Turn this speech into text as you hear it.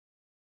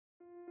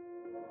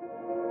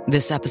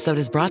This episode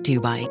is brought to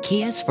you by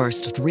Kia's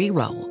first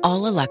three-row,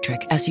 all-electric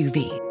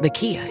SUV, the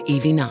Kia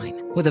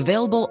EV9, with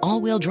available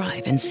all-wheel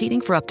drive and seating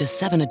for up to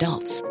 7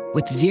 adults,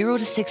 with 0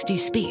 to 60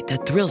 speed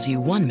that thrills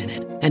you 1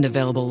 minute and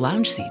available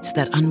lounge seats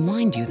that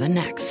unwind you the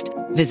next.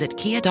 Visit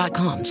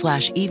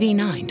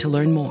kia.com/EV9 to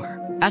learn more.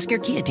 Ask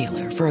your Kia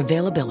dealer for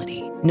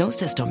availability. No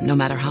system, no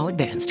matter how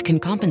advanced, can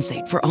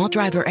compensate for all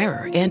driver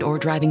error and or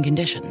driving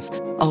conditions.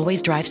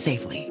 Always drive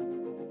safely.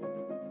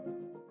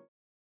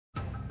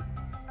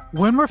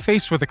 When we're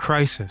faced with a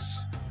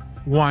crisis,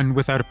 one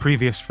without a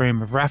previous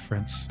frame of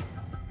reference,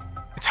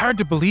 it's hard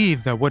to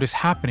believe that what is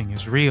happening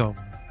is real.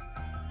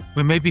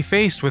 We may be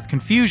faced with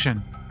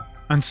confusion,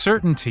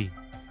 uncertainty,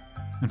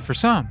 and for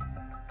some,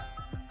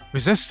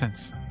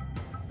 resistance.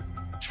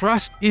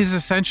 Trust is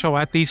essential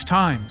at these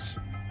times.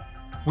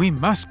 We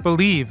must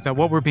believe that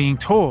what we're being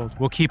told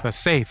will keep us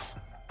safe.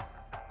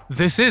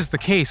 This is the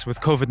case with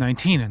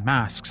COVID-19 and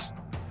masks.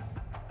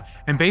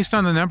 And based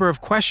on the number of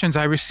questions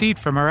I received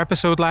from our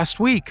episode last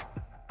week,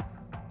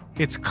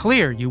 it's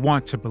clear you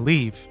want to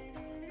believe.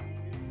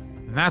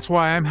 And that's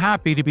why I'm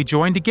happy to be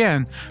joined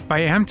again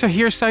by M.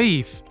 Tahir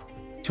Saif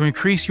to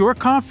increase your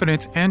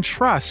confidence and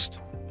trust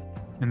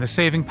in the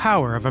saving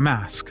power of a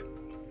mask.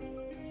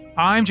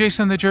 I'm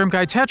Jason the Germ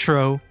Guy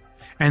Tetro,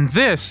 and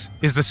this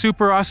is the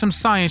Super Awesome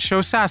Science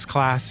Show SAS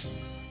class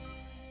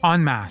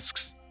on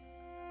masks.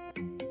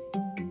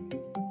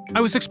 I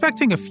was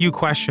expecting a few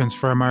questions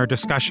from our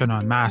discussion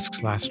on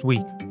masks last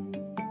week.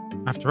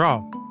 After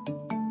all,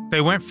 they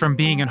went from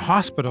being in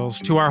hospitals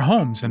to our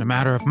homes in a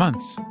matter of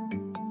months.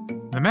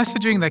 The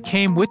messaging that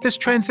came with this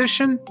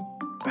transition,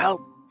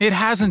 well, it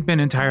hasn't been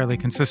entirely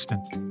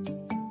consistent.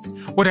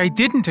 What I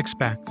didn't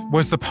expect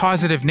was the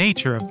positive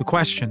nature of the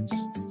questions.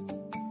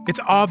 It's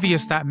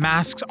obvious that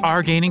masks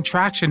are gaining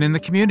traction in the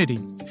community,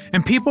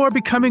 and people are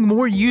becoming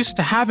more used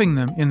to having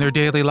them in their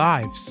daily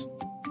lives.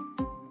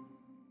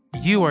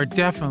 You are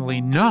definitely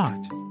not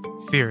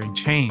fearing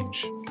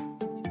change.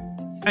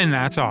 And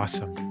that's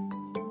awesome.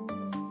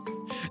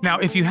 Now,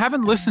 if you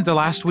haven't listened to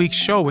last week's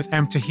show with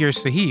M. Tahir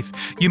Saif,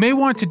 you may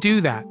want to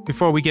do that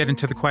before we get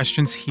into the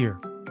questions here.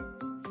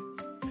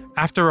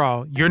 After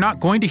all, you're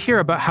not going to hear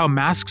about how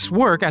masks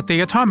work at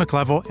the atomic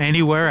level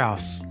anywhere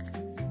else.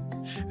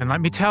 And let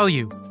me tell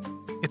you,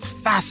 it's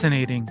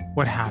fascinating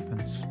what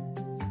happens.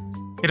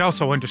 It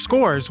also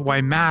underscores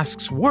why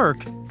masks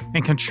work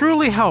and can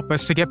truly help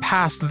us to get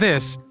past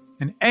this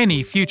and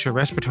any future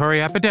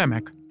respiratory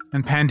epidemic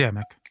and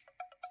pandemic.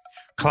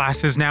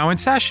 Class is now in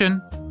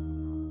session.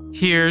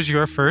 Here's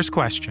your first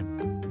question.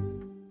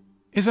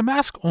 Is a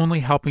mask only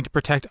helping to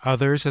protect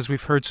others, as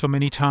we've heard so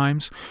many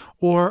times,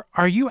 or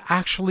are you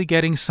actually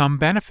getting some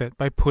benefit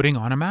by putting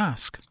on a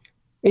mask?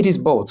 It is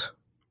both.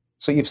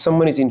 So if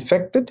someone is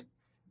infected,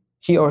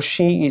 he or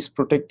she is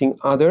protecting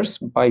others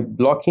by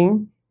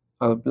blocking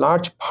a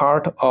large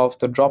part of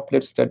the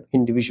droplets that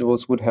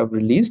individuals would have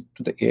released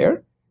to the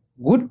air.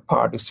 Good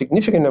part, a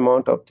significant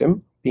amount of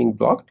them being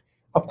blocked.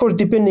 Of course,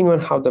 depending on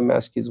how the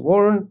mask is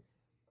worn,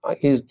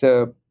 is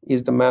the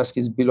mask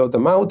is below the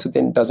mouth,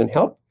 then it doesn't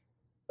help.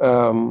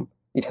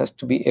 It has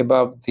to be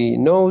above the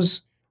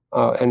nose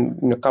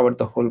and cover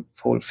the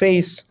whole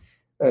face.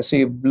 So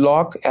you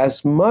block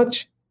as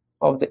much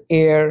of the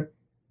air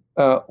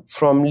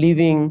from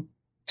leaving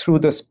through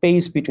the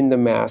space between the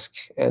mask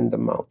and the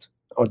mouth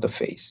or the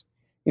face.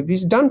 If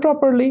it's done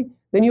properly,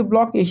 then you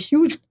block a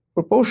huge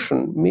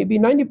proportion, maybe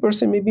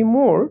 90%, maybe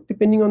more,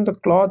 depending on the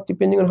cloth,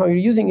 depending on how you're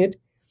using it.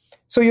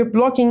 So you're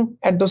blocking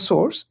at the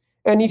source.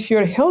 And if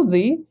you're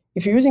healthy,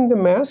 if you're using the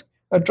mask,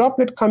 a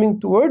droplet coming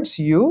towards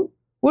you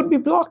would be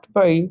blocked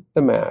by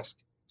the mask.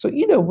 So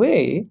either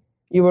way,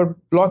 you are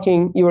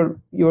blocking,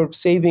 you're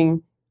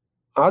saving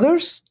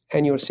others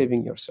and you're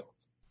saving yourself.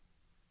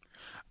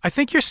 I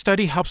think your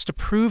study helps to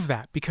prove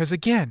that because,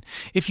 again,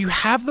 if you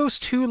have those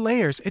two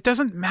layers, it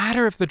doesn't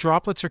matter if the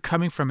droplets are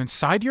coming from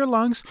inside your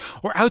lungs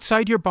or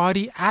outside your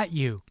body at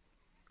you.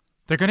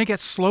 They're going to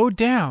get slowed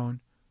down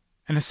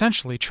and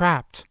essentially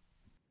trapped.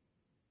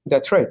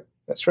 That's right.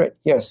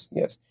 Yes.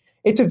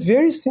 It's a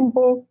very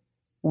simple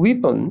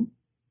weapon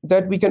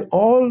that we can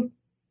all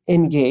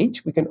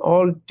engage, we can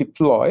all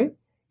deploy.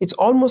 It's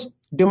almost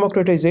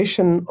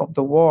democratization of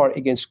the war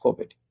against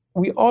COVID.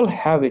 We all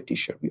have a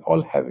t-shirt, we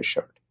all have a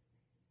shirt.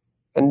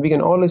 And we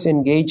can always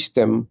engage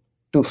them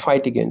to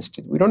fight against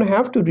it. We don't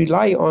have to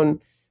rely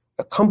on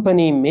a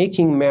company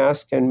making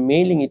masks and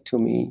mailing it to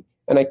me,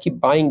 and I keep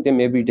buying them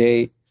every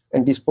day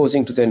and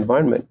disposing to the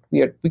environment.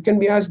 We can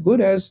be as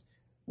good as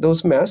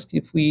those masks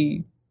if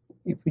we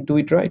do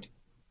it right.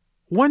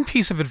 One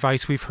piece of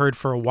advice we've heard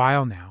for a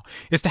while now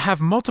is to have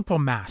multiple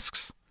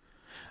masks.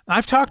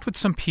 I've talked with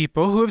some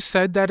people who have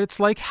said that it's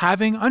like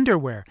having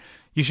underwear.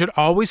 You should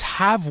always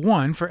have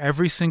one for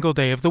every single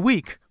day of the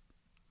week.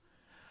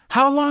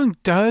 How long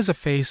does a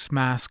face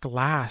mask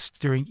last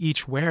during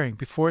each wearing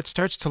before it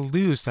starts to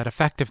lose that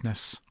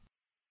effectiveness?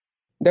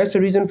 That's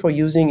the reason for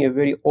using a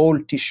very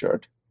old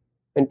t-shirt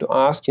and to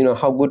ask,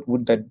 how good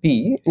would that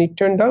be? And it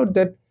turned out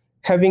that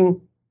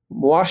having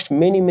washed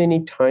many,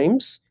 many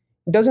times,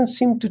 it doesn't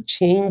seem to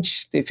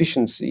change the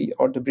efficiency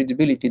or the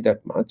breathability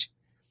that much.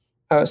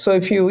 So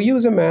if you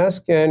use a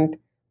mask and,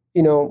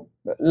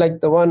 like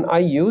the one I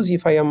use,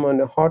 if I am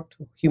on a hot,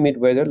 humid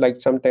weather, like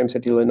sometimes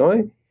at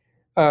Illinois,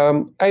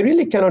 I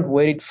really cannot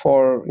wear it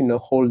for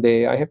whole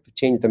day. I have to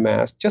change the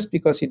mask just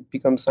because it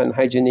becomes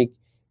unhygienic,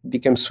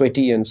 becomes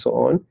sweaty, and so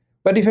on.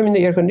 But if I'm in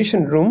the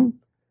air-conditioned room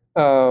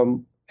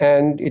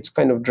and it's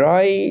kind of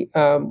dry,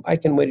 I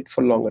can wear it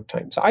for longer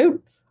time. So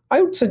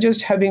I would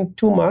suggest having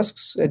 2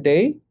 masks a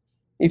day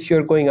if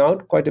you're going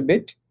out quite a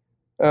bit,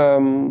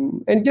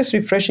 and just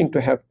refreshing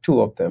to have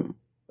 2 of them.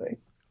 Right.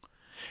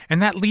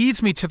 And that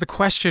leads me to the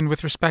question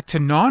with respect to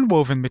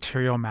non-woven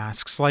material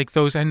masks, like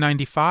those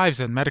N95s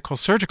and medical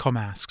surgical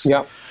masks.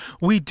 Yeah.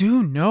 We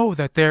do know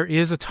that there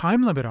is a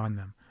time limit on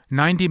them,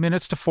 90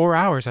 minutes to 4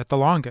 hours at the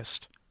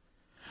longest.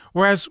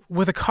 Whereas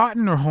with a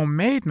cotton or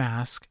homemade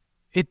mask,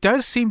 it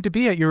does seem to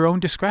be at your own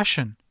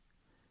discretion.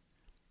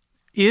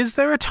 Is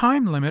there a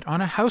time limit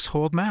on a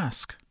household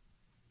mask?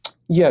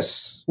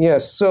 Yes.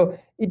 So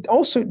it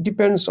also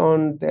depends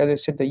on, as I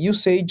said, the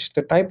usage,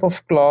 the type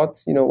of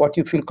cloth, what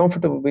you feel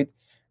comfortable with.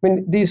 I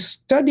mean, the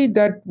study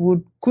that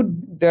would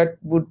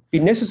be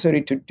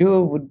necessary to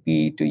do would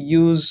be to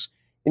use,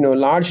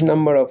 large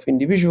number of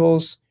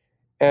individuals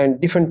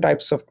and different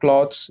types of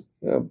cloths,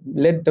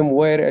 let them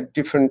wear at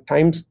different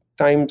times,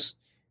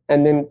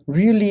 and then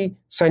really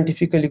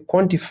scientifically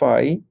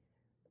quantify,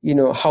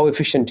 how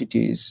efficient it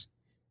is.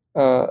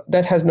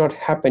 That has not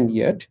happened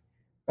yet.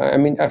 I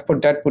mean,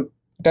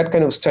 that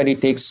kind of study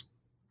takes,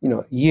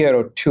 a year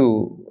or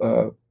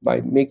 2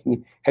 by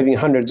having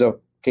hundreds of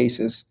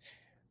cases.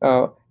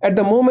 At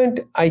the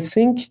moment, I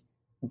think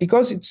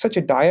because it's such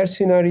a dire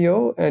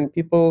scenario and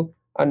people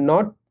are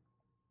not,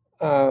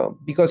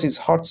 because it's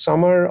hot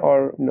summer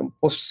or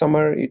post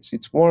summer,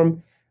 it's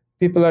warm,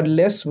 people are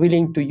less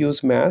willing to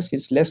use masks.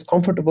 It's less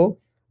comfortable.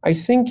 I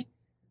think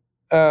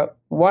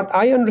what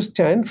I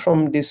understand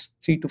from this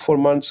 3 to 4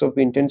 months of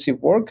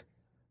intensive work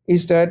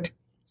is that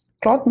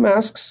cloth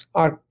masks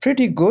are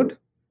pretty good.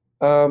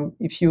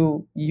 If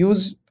you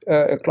use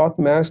a cloth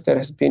mask that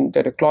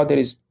a cloth that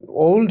is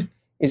old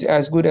is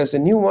as good as a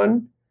new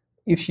one.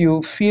 If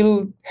you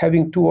feel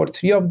having 2 or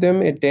 3 of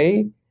them a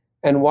day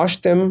and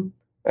wash them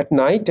at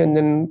night and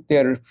then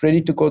they're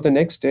ready to go the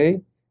next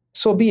day,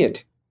 so be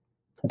it.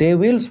 They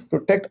will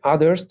protect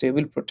others. They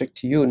will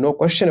protect you. No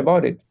question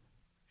about it.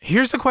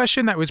 Here's a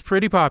question that was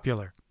pretty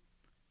popular.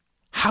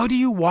 How do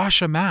you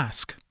wash a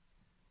mask?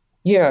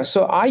 Yeah,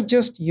 so I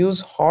just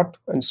use hot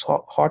and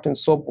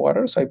soap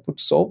water. So I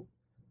put soap,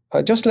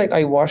 just like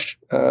I wash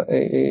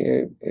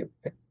a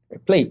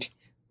plate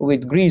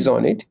with grease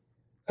on it.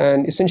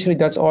 And essentially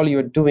that's all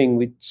you're doing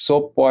with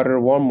soap water,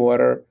 warm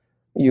water.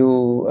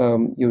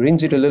 You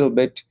rinse it a little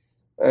bit,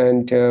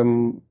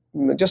 and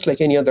just like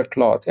any other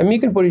cloth. I mean, you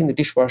can put it in the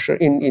dishwasher,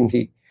 in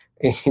the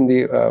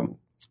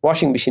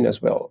washing machine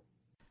as well.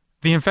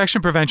 The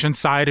infection prevention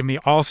side of me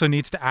also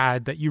needs to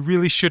add that you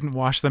really shouldn't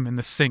wash them in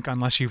the sink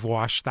unless you've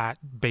washed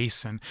that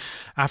basin.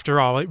 After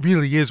all, it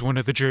really is one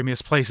of the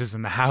germiest places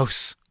in the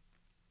house.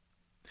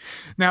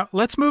 Now,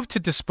 let's move to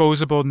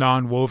disposable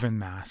non-woven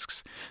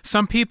masks.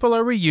 Some people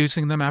are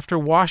reusing them after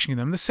washing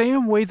them the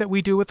same way that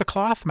we do with the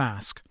cloth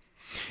mask.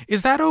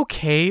 Is that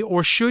okay,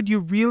 or should you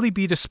really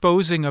be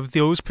disposing of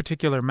those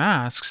particular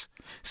masks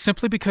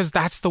simply because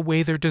that's the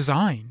way they're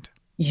designed?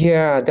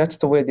 Yeah, that's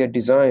the way they're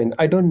designed.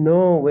 I don't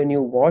know when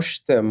you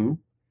wash them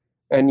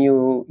and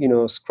you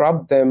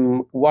scrub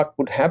them, what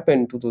would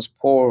happen to those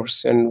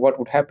pores and what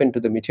would happen to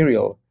the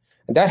material.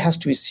 And that has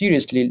to be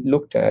seriously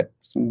looked at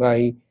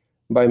by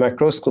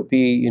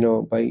microscopy,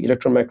 by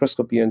electron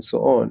microscopy and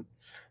so on.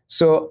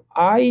 So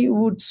I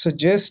would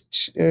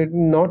suggest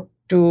not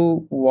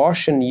to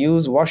wash and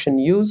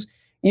use.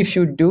 If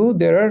you do,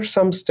 there are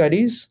some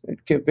studies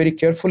very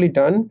carefully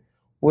done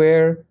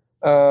where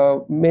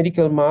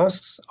medical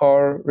masks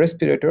or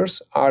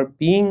respirators are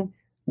being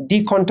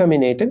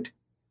decontaminated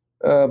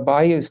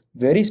by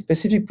very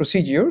specific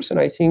procedures. And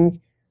I think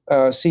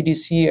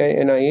CDC,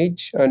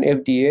 NIH, and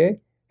FDA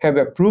have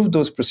approved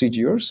those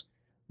procedures,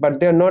 but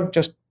they're not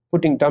just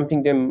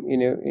dumping them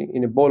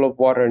in a bowl of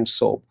water and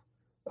soap.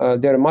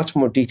 They're much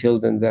more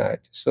detailed than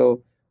that.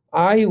 So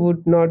I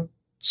would not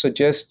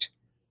suggest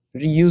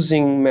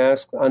reusing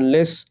masks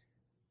unless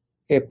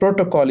a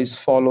protocol is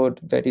followed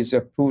that is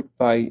approved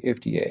by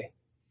FDA.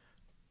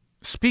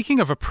 Speaking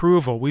of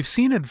approval, we've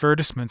seen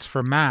advertisements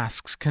for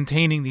masks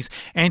containing these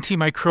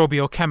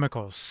antimicrobial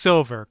chemicals,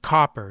 silver,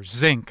 copper,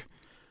 zinc.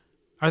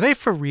 Are they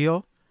for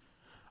real?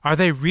 Are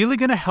they really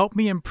going to help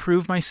me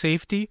improve my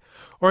safety?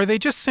 Or are they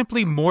just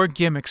simply more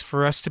gimmicks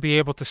for us to be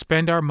able to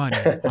spend our money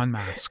on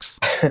masks?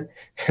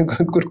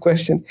 Good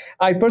question.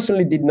 I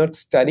personally did not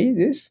study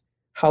this,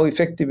 how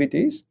effective it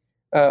is,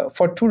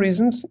 for 2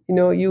 reasons.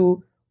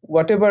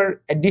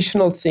 Whatever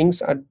additional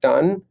things are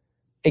done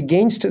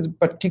against a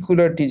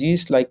particular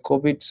disease like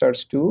COVID,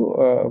 SARS-2,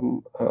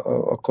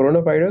 or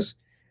coronavirus,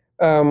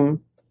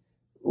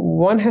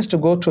 one has to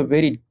go through a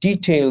very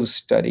detailed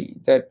study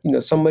that,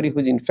 somebody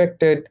who's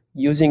infected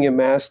using a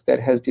mask that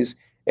has these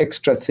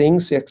extra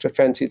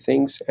fancy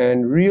things,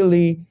 and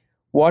really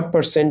what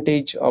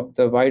percentage of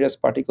the virus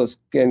particles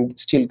can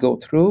still go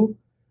through.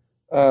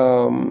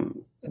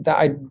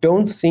 I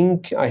don't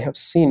think I have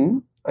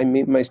seen,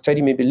 my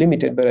study may be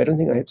limited, but I don't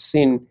think I have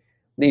seen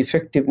the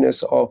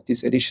effectiveness of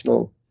these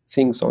additional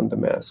things on the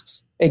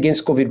masks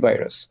against COVID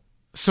virus.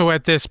 So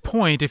at this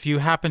point, if you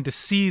happen to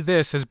see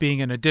this as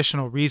being an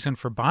additional reason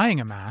for buying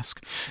a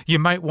mask, you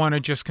might want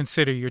to just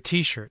consider your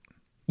T-shirt.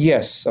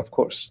 Yes, of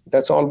course.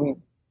 That's all we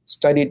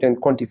studied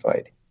and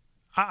quantified.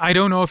 I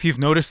don't know if you've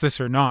noticed this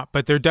or not,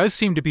 but there does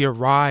seem to be a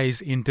rise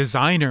in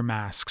designer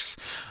masks.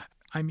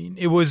 I mean,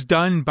 it was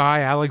done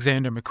by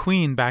Alexander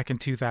McQueen back in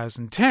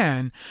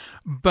 2010,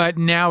 but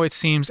now it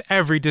seems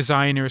every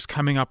designer is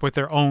coming up with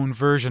their own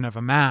version of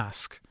a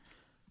mask.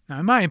 Now,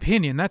 in my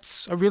opinion,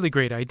 that's a really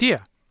great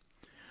idea.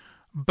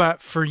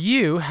 But for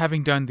you,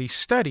 having done these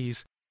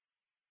studies,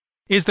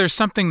 is there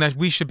something that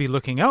we should be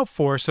looking out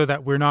for so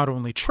that we're not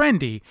only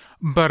trendy,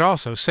 but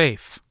also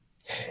safe?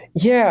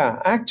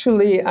 Yeah,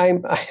 actually,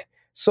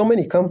 so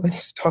many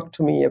companies talk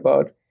to me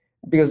about,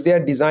 because they are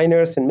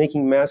designers and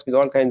making masks with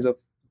all kinds of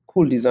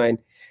cool design.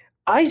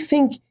 I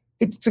think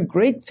it's a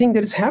great thing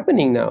that is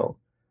happening now,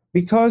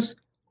 because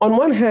on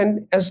one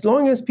hand, as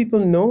long as people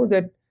know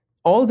that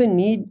all they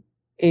need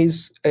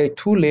is a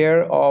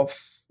 2-layer of,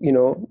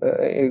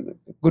 a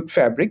good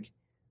fabric,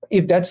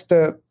 if that's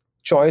the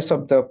choice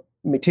of the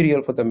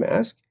material for the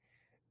mask,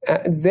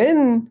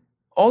 then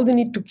all they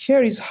need to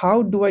care is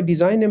how do I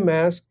design a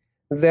mask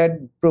that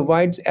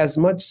provides as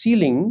much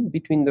sealing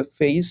between the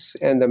face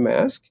and the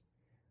mask,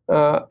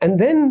 and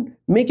then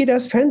make it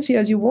as fancy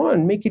as you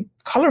want, make it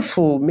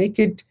colorful, make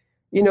it,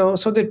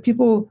 so that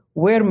people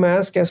wear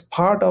masks as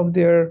part of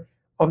their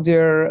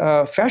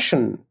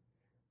fashion.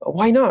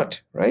 Why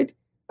not, right?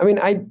 I mean,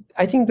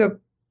 I think the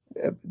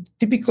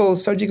typical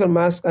surgical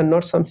masks are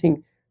not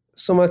something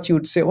so much you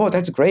would say, oh,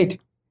 that's great.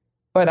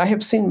 But I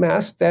have seen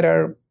masks that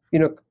are,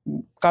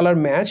 color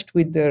matched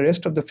with the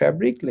rest of the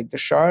fabric, like the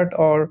shirt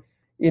or,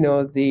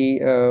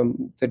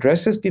 the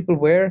dresses people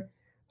wear.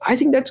 I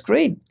think that's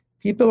great.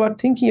 People are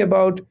thinking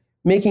about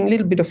making a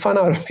little bit of fun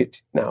out of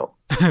it now.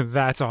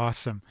 That's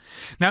awesome.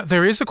 Now,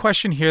 there is a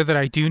question here that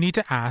I do need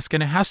to ask,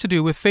 and it has to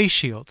do with face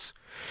shields.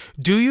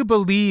 Do you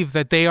believe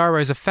that they are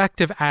as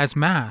effective as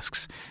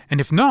masks? And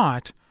if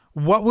not,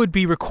 what would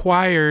be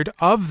required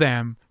of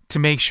them to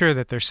make sure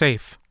that they're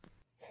safe?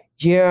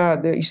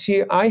 Yeah, you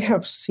see, I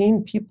have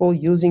seen people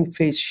using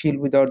face shield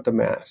without the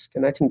mask,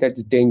 and I think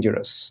that's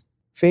dangerous.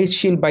 Face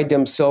shield by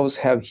themselves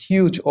have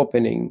huge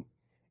opening.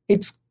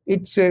 It's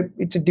a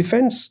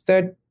defense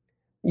that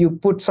you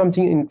put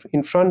something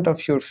in front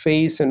of your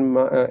face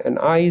and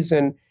eyes,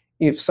 and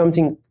if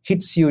something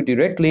hits you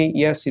directly,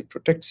 yes, it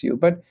protects you.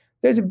 But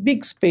there's a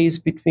big space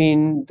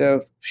between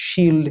the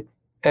shield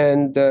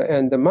and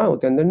the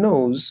mouth and the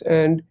nose,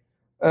 and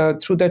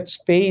through that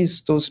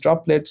space, those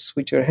droplets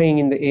which are hanging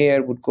in the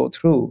air would go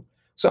through.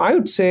 So I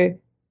would say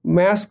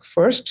mask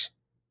first,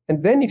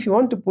 and then if you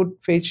want to put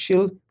face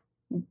shield,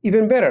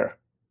 even better,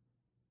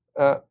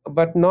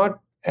 but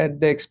not at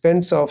the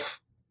expense of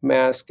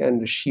mask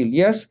and the shield.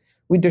 Yes,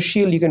 with the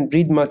shield you can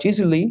breathe much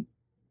easily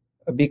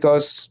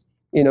because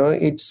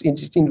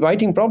it's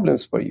inviting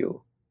problems for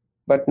you,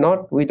 but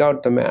not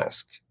without the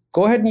mask.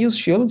 Go ahead and use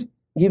shield,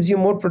 gives you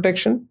more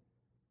protection,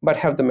 but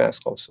have the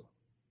mask also.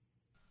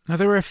 Now,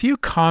 there were a few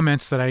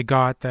comments that I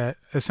got that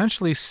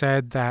essentially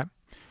said that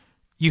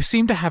you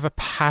seem to have a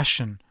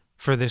passion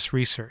for this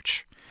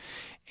research.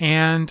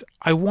 And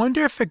I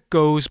wonder if it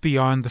goes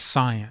beyond the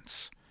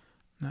science.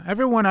 Now,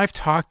 everyone I've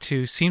talked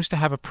to seems to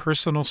have a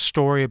personal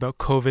story about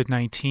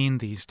COVID-19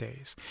 these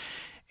days.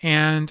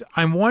 And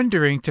I'm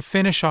wondering, to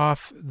finish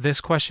off this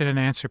question and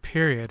answer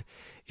period,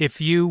 if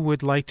you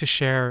would like to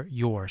share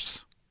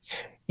yours.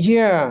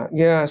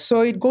 Yeah.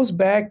 So it goes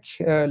back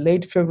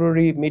late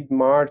February,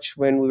 mid-March,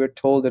 when we were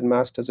told that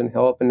mask doesn't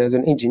help. And as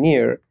an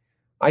engineer,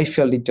 I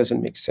felt it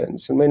doesn't make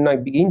sense. And when I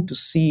begin to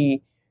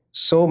see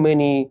so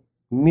many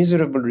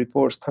miserable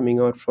reports coming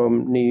out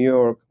from New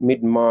York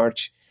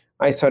mid-March,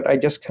 I thought I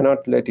just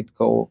cannot let it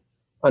go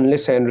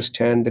unless I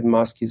understand that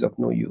mask is of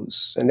no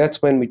use. And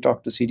that's when we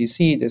talked to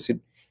CDC. They said,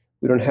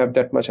 we don't have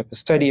that much of a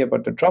study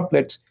about the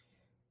droplets.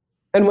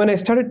 And when I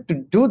started to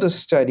do the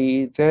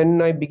study,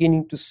 then I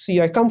beginning to see,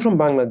 I come from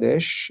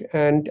Bangladesh,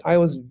 and I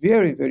was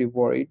very, very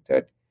worried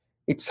that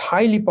it's a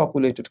highly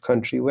populated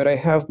country where I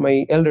have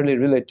my elderly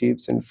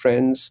relatives and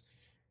friends.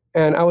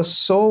 And I was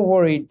so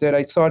worried that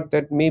I thought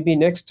that maybe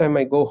next time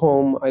I go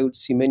home, I would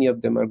see many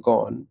of them are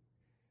gone,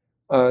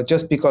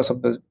 just because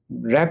of the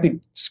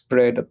rapid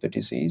spread of the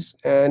disease.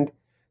 And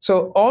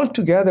so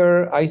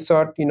altogether, I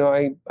thought,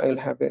 I'll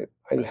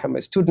have my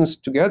students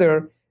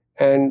together.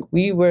 And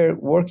we were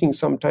working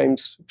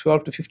sometimes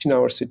 12 to 15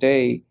 hours a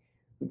day,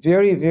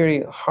 very,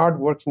 very hard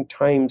working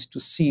times to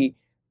see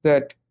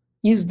that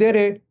is there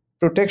a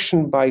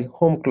protection by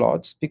home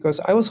cloths? Because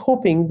I was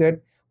hoping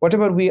that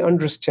whatever we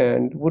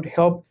understand would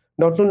help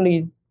not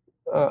only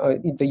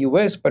in the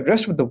US, but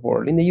rest of the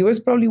world. In the US,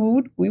 probably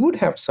we would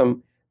have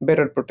some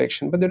better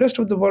protection, but the rest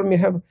of the world may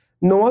have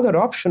no other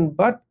option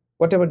but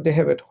whatever they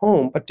have at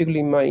home,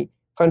 particularly in my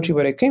country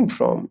where I came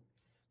from.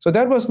 So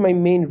that was my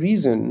main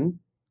reason,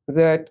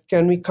 that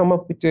can we come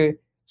up with a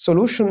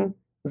solution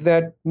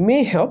that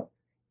may help.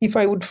 If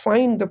I would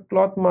find the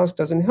cloth mask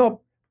doesn't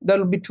help, that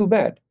would be too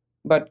bad.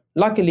 But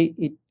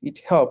luckily,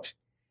 it helped.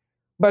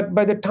 But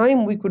by the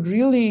time we could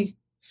really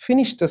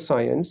finish the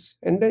science,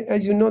 and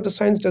as you know, the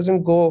science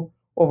doesn't go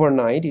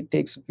overnight. It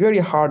takes very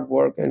hard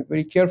work and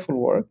very careful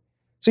work.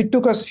 So it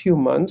took us a few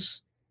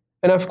months.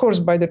 And of course,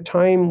 by the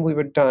time we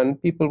were done,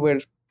 people were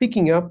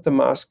picking up the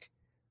mask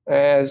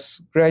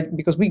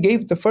because we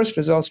gave the first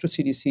results to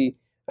CDC,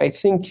 I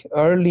think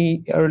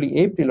early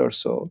April or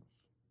so.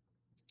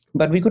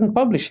 But we couldn't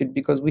publish it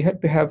because we had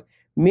to have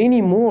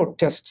many more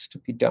tests to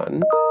be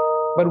done.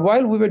 But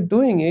while we were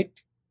doing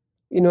it,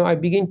 I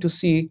began to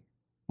see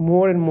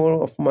more and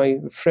more of my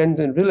friends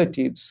and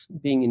relatives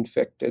being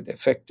affected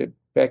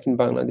back in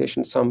Bangladesh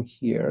and some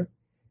here.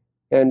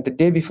 And the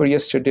day before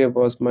yesterday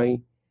was my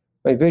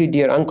very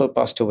dear uncle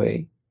passed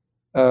away,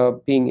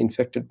 being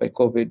infected by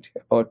COVID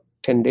about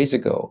 10 days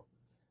ago.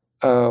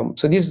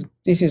 So this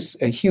is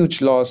a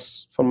huge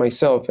loss for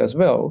myself as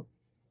well.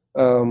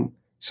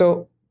 It's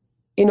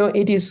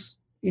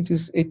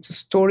a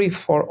story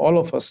for all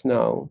of us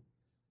now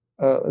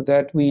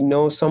that we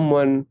know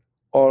someone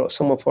or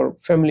some of our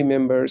family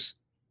members,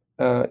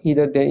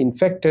 either they're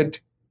infected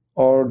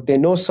or they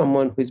know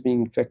someone who is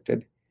being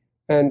infected.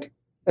 And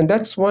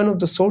that's one of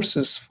the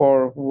sources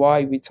for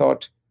why we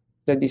thought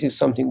that this is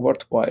something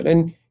worthwhile.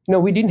 And,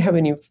 we didn't have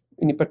any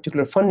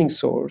particular funding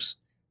source.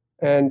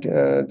 And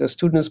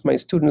my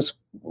students,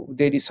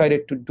 they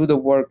decided to do the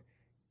work,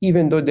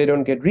 even though they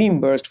don't get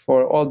reimbursed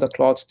for all the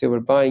cloths they were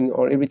buying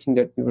or everything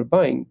that we were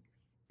buying,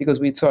 because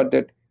we thought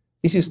that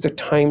this is the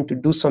time to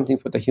do something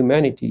for the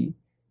humanity,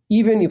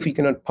 even if we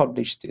cannot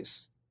publish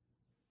this.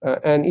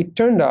 And it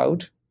turned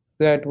out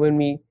that when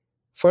we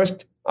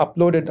first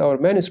uploaded our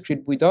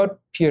manuscript without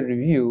peer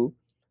review,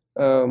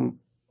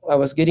 I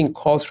was getting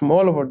calls from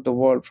all over the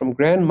world, from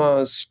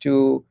grandmas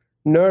to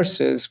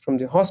nurses from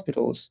the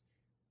hospitals,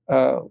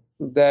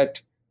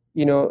 that,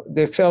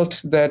 they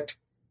felt that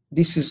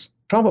this is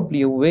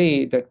probably a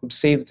way that would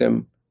save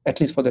them,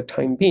 at least for the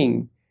time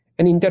being.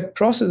 And in that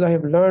process, I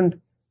have learned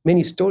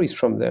many stories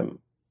from them.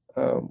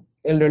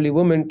 Elderly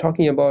woman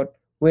talking about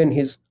when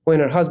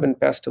her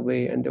husband passed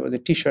away and there was a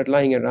T-shirt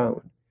lying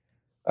around.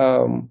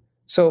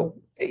 So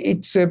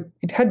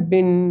it had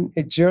been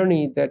a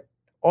journey that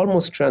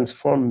almost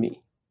transformed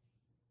me,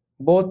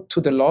 both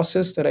to the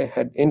losses that I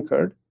had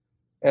incurred,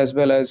 as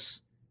well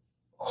as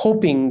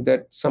hoping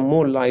that some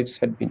more lives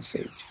had been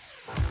saved.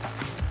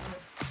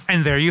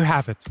 And there you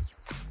have it.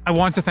 I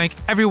want to thank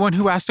everyone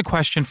who asked a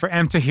question for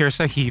M. Tahir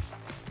Sahif.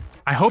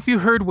 I hope you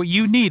heard what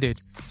you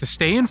needed to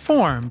stay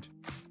informed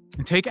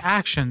and take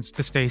actions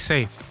to stay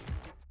safe.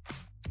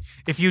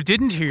 If you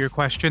didn't hear your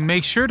question,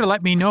 make sure to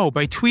let me know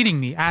by tweeting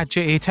me at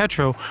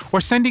JATetro or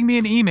sending me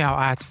an email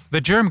at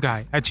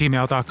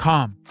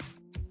thegermguy@gmail.com.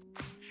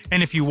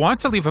 And if you want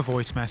to leave a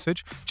voice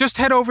message, just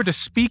head over to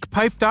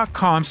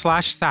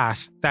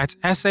speakpipe.com/sass, that's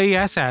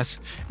SASS,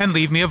 and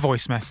leave me a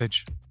voice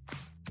message.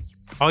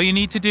 All you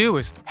need to do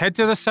is head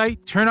to the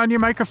site, turn on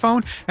your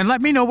microphone, and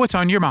let me know what's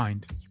on your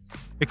mind.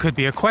 It could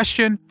be a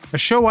question, a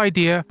show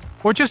idea,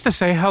 or just to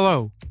say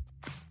hello.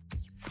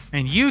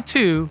 And you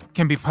too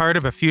can be part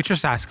of a future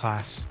SAS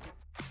class.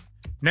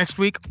 Next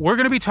week, we're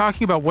going to be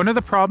talking about one of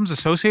the problems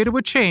associated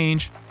with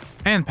change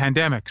and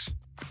pandemics: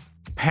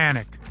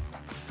 panic.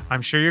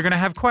 I'm sure you're going to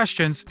have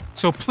questions,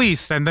 so please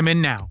send them in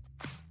now.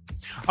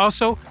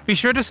 Also, be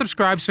sure to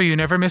subscribe so you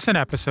never miss an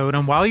episode,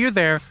 and while you're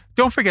there,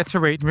 don't forget to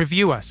rate and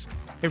review us.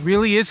 It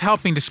really is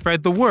helping to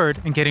spread the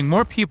word and getting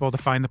more people to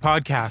find the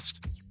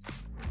podcast.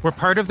 We're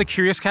part of the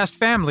CuriousCast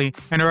family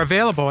and are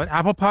available at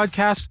Apple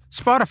Podcasts,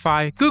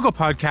 Spotify, Google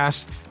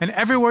Podcasts, and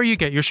everywhere you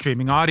get your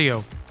streaming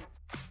audio.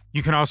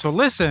 You can also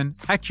listen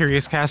at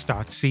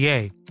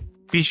curiouscast.ca.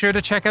 Be sure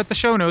to check out the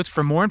show notes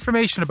for more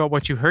information about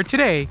what you heard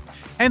today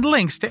and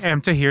links to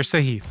M. Tahir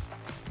Sahif.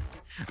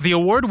 The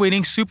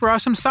award-winning Super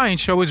Awesome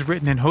Science Show is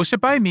written and hosted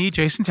by me,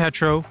 Jason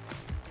Tetro.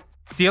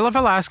 Dila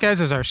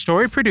Velasquez is our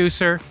story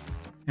producer,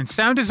 and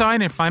sound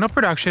design and final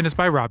production is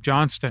by Rob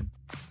Johnston.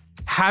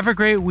 Have a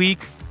great week,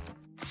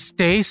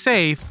 stay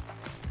safe,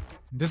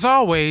 and as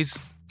always,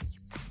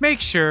 make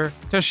sure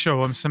to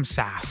show them some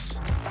sass.